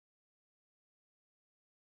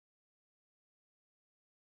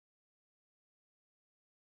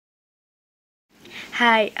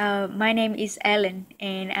Hi, my name is Ellen,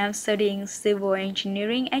 and I'm studying civil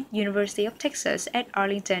engineering at University of Texas at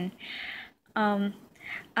Arlington. Um,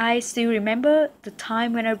 I still remember the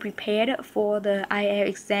time when I prepared for the IELTS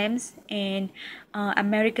exams and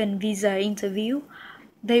American visa interview.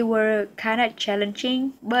 They were kind of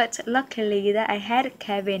challenging, but luckily that I had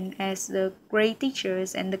Kevin as the great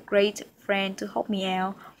teachers and the great friend to help me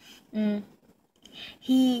out. Mm,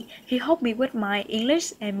 he helped me with my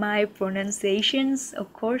English and my pronunciations,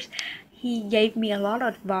 of course. He gave me a lot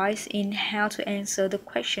of advice in how to answer the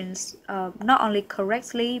questions, not only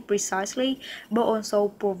correctly, precisely, but also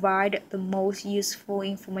provide the most useful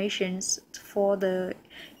information for the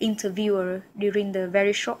interviewer during the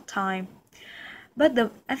very short time.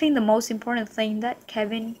 But I think the most important thing that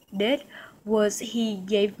Kevin did was he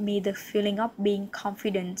gave me the feeling of being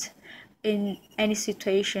confident in any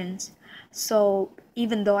situations. So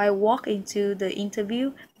even though I walk into the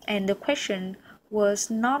interview and the question was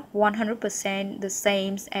not 100% the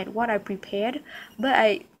same as what I prepared, but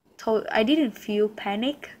I didn't feel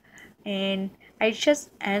panic, and I just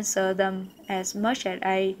answer them as much as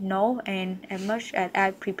I know and as much as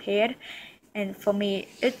I prepared, and for me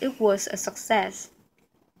it was a success.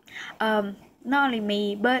 Not only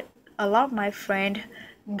me, but a lot of my friends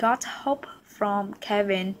got help from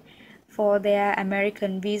Kevin for their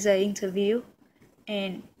American visa interview,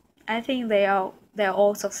 and I think they're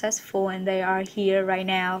all successful and they are here right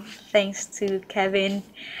now thanks to Kevin.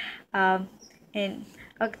 Um, and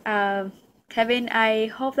Kevin, I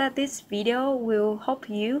hope that this video will help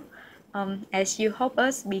you as you helped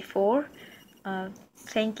us before.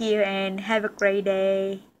 Thank you and have a great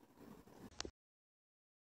day.